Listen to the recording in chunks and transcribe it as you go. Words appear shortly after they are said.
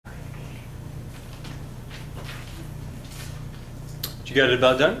You got it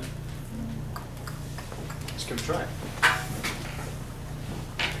about done? Let's give it a try.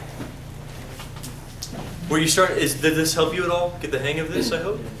 Where you start, did this help you at all? Get the hang of this, I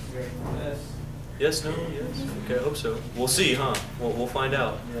hope? Yes. Yes, no, yes? Okay, I hope so. We'll see, huh? We'll find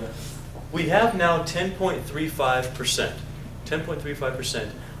out. Yes. We have now 10.35%. 10.35%.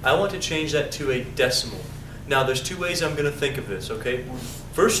 I want to change that to a decimal. Now, there's two ways I'm going to think of this, okay?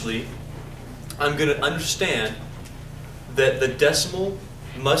 Firstly, I'm going to understand that the decimal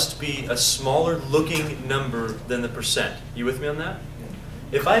must be a smaller looking number than the percent. You with me on that?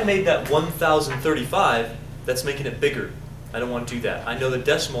 If I made that 1035, that's making it bigger. I don't want to do that. I know the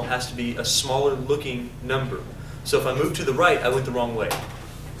decimal has to be a smaller looking number. So if I move to the right, I went the wrong way.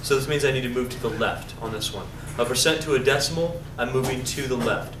 So this means I need to move to the left on this one. A percent to a decimal, I'm moving to the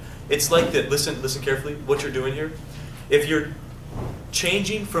left. It's like that. Listen carefully. What you're doing here. If you're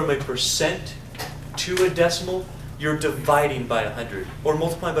changing from a percent to a decimal, you're dividing by 100. Or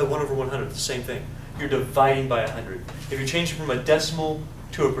multiplying by 1 over 100, the same thing. You're dividing by 100. If you're changing from a decimal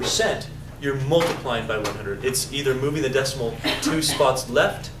to a percent, you're multiplying by 100. It's either moving the decimal 2 spots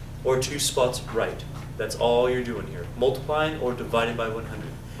left or 2 spots right. That's all you're doing here. Multiplying or dividing by 100.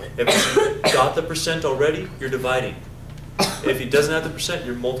 If you got the percent already, you're dividing. If it doesn't have the percent,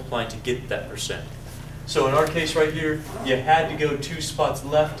 you're multiplying to get that percent. So in our case right here, you had to go 2 spots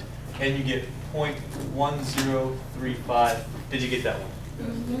left, and you get 0.1035. Did you get that one?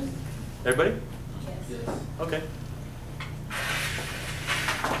 Mm-hmm. Everybody? Yes. Okay.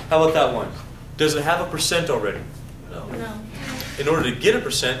 How about that one? Does it have a percent already? No. No. In order to get a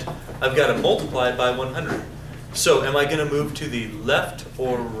percent, I've got to multiply it by 100. So am I going to move to the left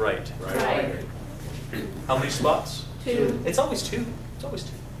or right? Right. How many spots? 2. It's always 2. It's always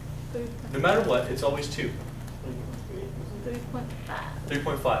 2. No matter what, it's always 2. 3.5.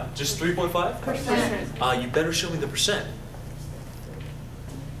 3.5. Just 3.5? Percent. You better show me the percent.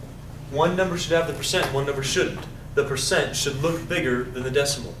 One number should have the percent, one number shouldn't. The percent should look bigger than the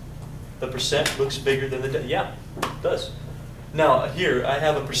decimal. The percent looks bigger than the yeah, it does. Now here, I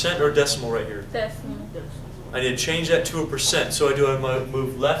have a percent or a decimal right here. Decimal. I need to change that to a percent. So I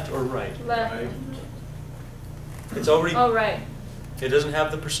move left or right? Left. It's already, Oh, right. it doesn't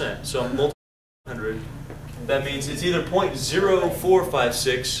have the percent. So I'm multiplying 100. That means it's either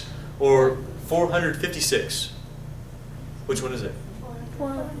 0.0456 or 456. Which one is it?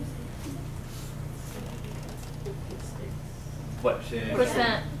 Well, What?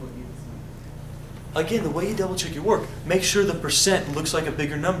 percent. Again, the way you double check your work, make sure the percent looks like a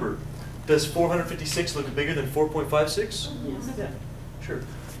bigger number. Does 456 look bigger than 4.56? Yes. Sure.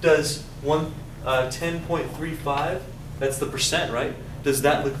 Does 10.35, that's the percent, right? Does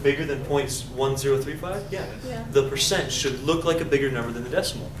that look bigger than 0.1035? Yeah. Yeah. The percent should look like a bigger number than the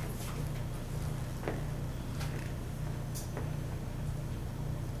decimal.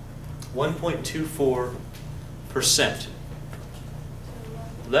 %.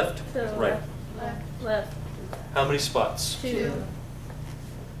 Left? To the Right. Left. How many spots? 2.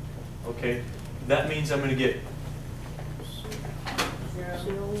 Okay. That means I'm going to get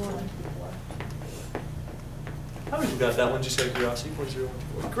 0.01. how many got that one just out of curiosity?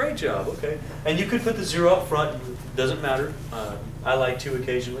 0.014. Great job, okay. And you could put the 0 up front, doesn't matter. I like to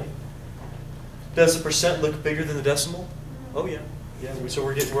occasionally. Does the percent look bigger than the decimal? Oh yeah. Yeah, so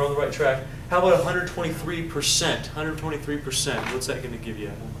we're on the right track. How about 123%? 123%. What's that going to give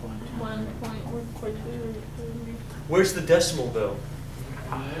you? 1.1. Where's the decimal though?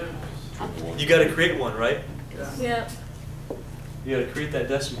 You got to create one, right? Yep. You got to create that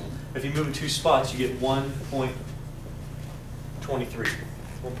decimal. If you move it 2 spots, you get 1.23.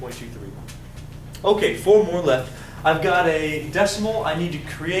 1.23. Okay, 4 more left. I've got a decimal. I need to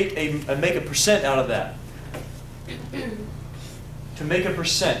create make a percent out of that. To make a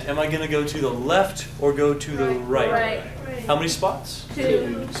percent, am I going to go to the left or go to the right? Right. How many spots?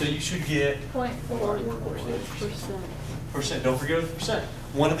 2. So you should get 0.4%. percent. Don't forget the percent.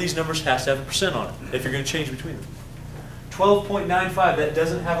 One of these numbers has to have a percent on it if you're going to change between them. 12.95, that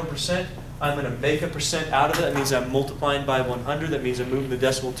doesn't have a percent. I'm going to make a percent out of it. That means I'm multiplying by 100. That means I'm moving the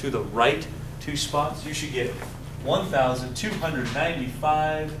decimal to the right 2 spots. You should get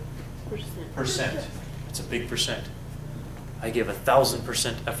 1,295%. It's a big percent. I give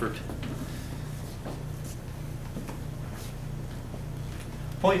 1,000% effort.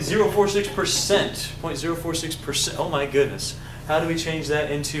 0.046%. 0.046%. Oh my goodness. How do we change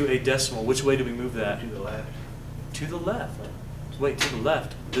that into a decimal? Which way do we move that? To the left. To the left. Wait, to the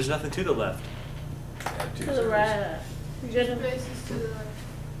left. There's nothing to the left. To the right.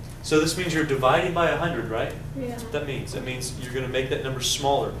 So this means you're dividing by 100, right? Yeah. That means you're going to make that number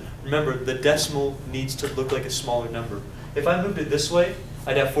smaller. Remember, the decimal needs to look like a smaller number. If I moved it this way,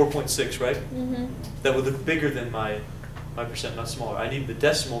 I'd have 4.6, right? Mm-hmm. That would look bigger than my percent, not smaller. I need the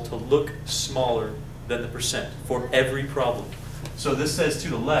decimal to look smaller than the percent for every problem. So this says to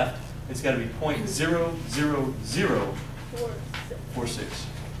the left, it's got to be 0.00046.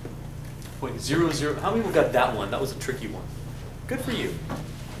 0.00. How many people got that one? That was a tricky one. Good for you.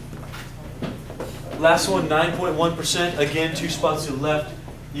 Last one, 9.1%. Again, 2 spots to the left.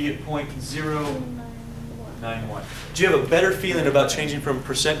 You get 0.091. Do you have a better feeling about changing from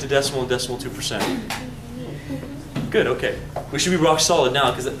percent to decimal and decimal to percent? Good, okay. We should be rock solid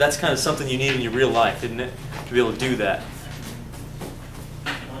now because that's kind of something you need in your real life, isn't it? To be able to do that.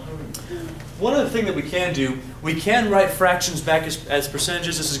 One other thing that we can do, we can write fractions back as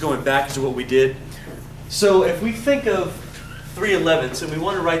percentages. This is going back to what we did. So if we think of 3/11ths and we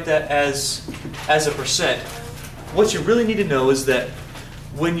want to write that as a percent, what you really need to know is that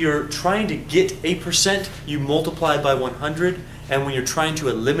when you're trying to get a percent, you multiply by 100. And when you're trying to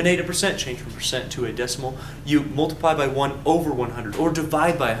eliminate a percent, change from percent to a decimal, you multiply by 1 over 100 or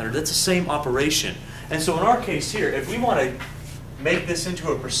divide by 100. That's the same operation. And so in our case here, if we want to make this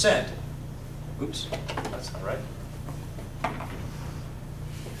into a percent, oops, that's not right.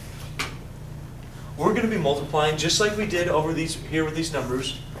 We're going to be multiplying just like we did over these here with these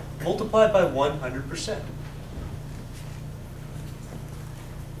numbers, multiplied by 100%.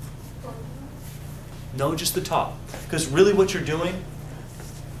 No, just the top. Because really what you're doing,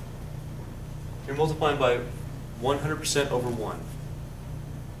 you're multiplying by 100% over 1.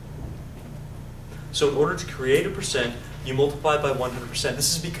 So in order to create a percent, you multiply by 100%.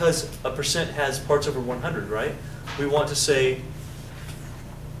 This is because a percent has parts over 100, right? We want to say,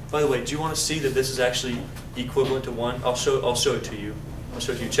 by the way, do you want to see that this is actually equivalent to 1? I'll show it to you. I'll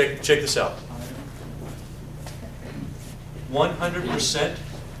show it to you. Check this out. 100%.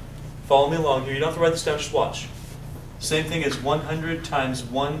 Follow me along here. You don't have to write this down, just watch. Same thing as 100 times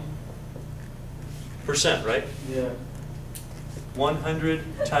 1%, right? Yeah. 100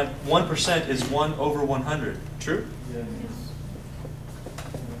 times 1% is 1 over 100. True? Yeah.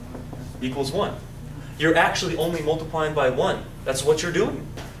 Equals 1. You're actually only multiplying by 1. That's what you're doing.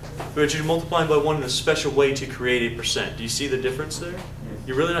 But you're multiplying by 1 in a special way to create a percent. Do you see the difference there?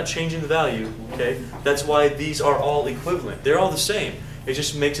 You're really not changing the value, okay? That's why these are all equivalent. They're all the same. It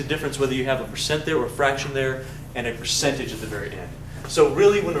just makes a difference whether you have a percent there or a fraction there and a percentage at the very end. So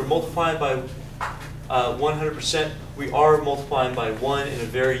really when we're multiplying by 100%, we are multiplying by 1 in a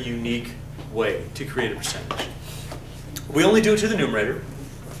very unique way to create a percentage. We only do it to the numerator.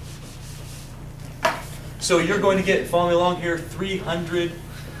 So you're going to get, follow me along here, 300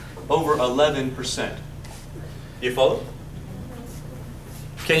 over 11%. You follow?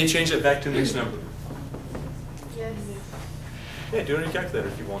 Can you change that back to a mixed number? Yes. Yeah, do it on your calculator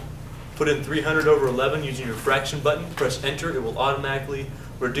if you want. Put in 300 over 11 using your fraction button. Press enter. It will automatically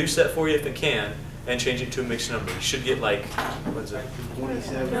reduce that for you if it can and change it to a mixed number. You should get like, what is that?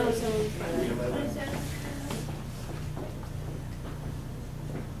 27.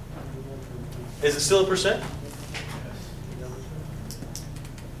 Is it still a percent?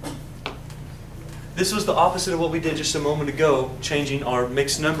 This was the opposite of what we did just a moment ago, changing our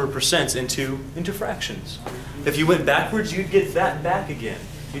mixed number percents into fractions. If you went backwards, you'd get that back again.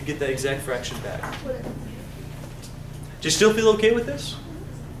 You'd get that exact fraction back. Do you still feel okay with this?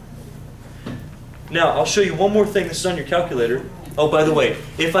 Now, I'll show you one more thing. This is on your calculator. Oh, by the way,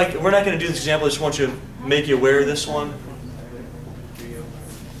 we're not going to do this example. I just want you to make you aware of this one.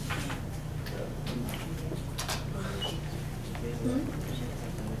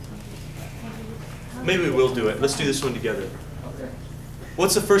 Maybe we will do it. Let's do this one together.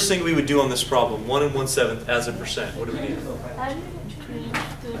 What's the first thing we would do on this problem? 1 1/7 as a percent. What do we need? How did it change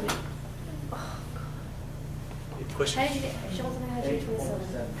to the... Question? She wasn't how to change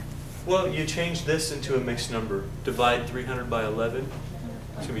 27. Well, you change this into a mixed number. Divide 300 by 11.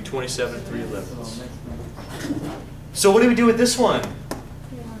 It's going to be 27 and 3/11ths. So what do we do with this one?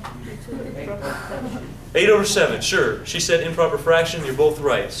 8 over 7, sure. She said improper fraction. You're both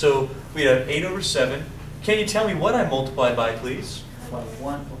right. So we have 8 over 7. Can you tell me what I multiplied by, please?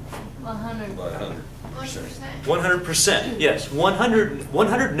 100. 100%, yes.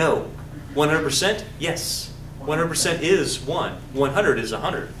 100, no. 100%, yes. 100% is 1. 100 is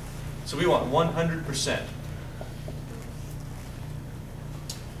 100. So we want 100%.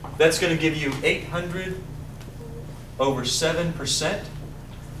 That's going to give you 800 over 7%.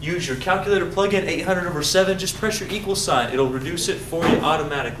 Use your calculator, plug in 800 over 7, just press your equal sign. It'll reduce it for you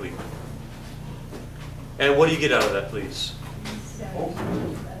automatically. And what do you get out of that, please?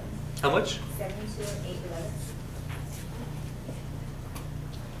 How much? 7 to 8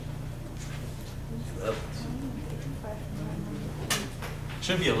 11.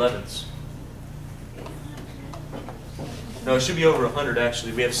 Should be 11s. No, it should be over 100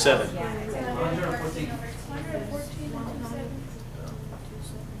 actually. We have 7. 114.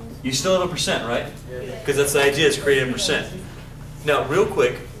 You still have a percent, right? Because that's the idea, is creating a percent. Now, real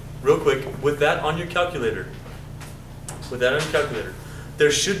quick, with that on your calculator,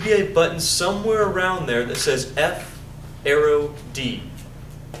 there should be a button somewhere around there that says F arrow D.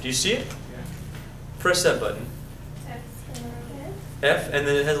 Do you see it? Press that button. F, and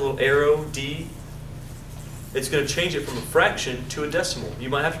then it has a little arrow D. It's going to change it from a fraction to a decimal. You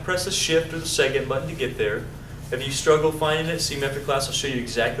might have to press the shift or the second button to get there. If you struggle finding it, see me after class, I'll show you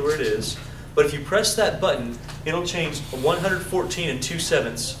exactly where it is. But if you press that button, it'll change 114 and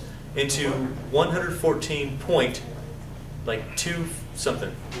 2/7 into 114 point, like 2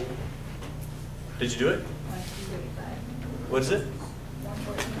 something. Did you do it? What is it?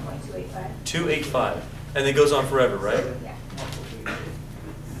 285. And it goes on forever, right? Yeah.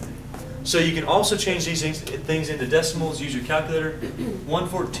 So you can also change these things into decimals. Use your calculator.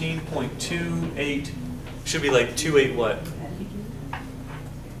 114.28 should be like 28 what?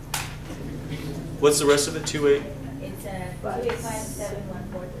 What's the rest of it? 28? It's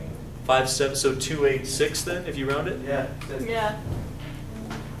 2857143. 57. So 286 then, if you round it. Yeah. Yeah.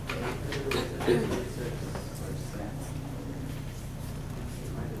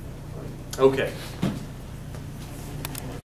 Okay.